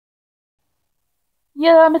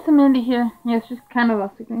Yeah, Miss Amanda here. Yeah, it's just kind of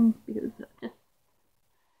off the screen because it's just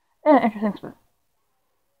an interesting spot.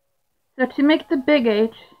 So to make the big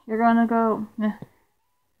H, you're gonna go,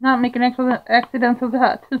 not make an accidental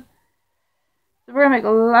dot. So we're gonna make a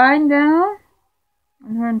line down,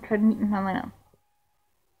 and we're gonna try to neaten my line up.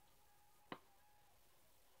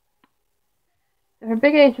 So for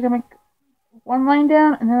big H, you're gonna make one line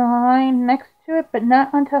down, and then a line next to it, but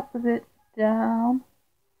not on top of it, down.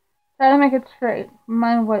 Try to make it straight,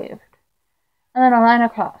 mine waved. And then a line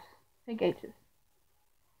across, big H's.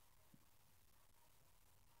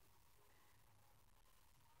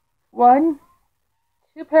 One,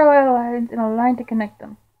 two parallel lines, and a line to connect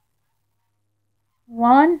them.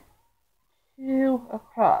 One, two,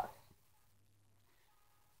 across.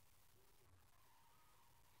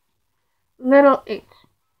 Little h.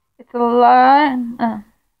 It's a line. I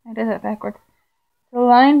did that backwards. It's a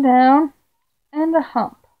line down and a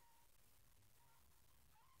hump.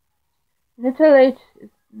 Little h is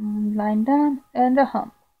line down and a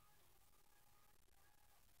hump.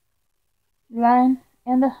 Line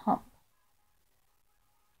and a hump.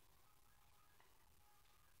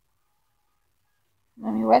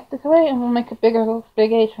 Let me wipe this away and we'll make a bigger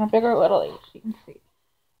big H and a bigger little h. You can see.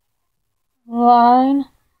 Line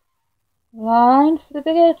for the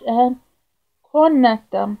big H and connect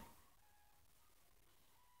them.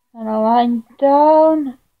 And a line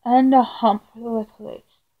down and a hump for the little h.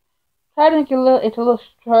 Try to make it a little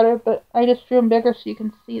shorter, but I just drew them bigger so you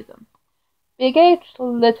can see them. Big H,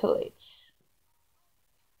 little h.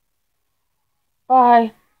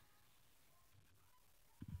 Bye.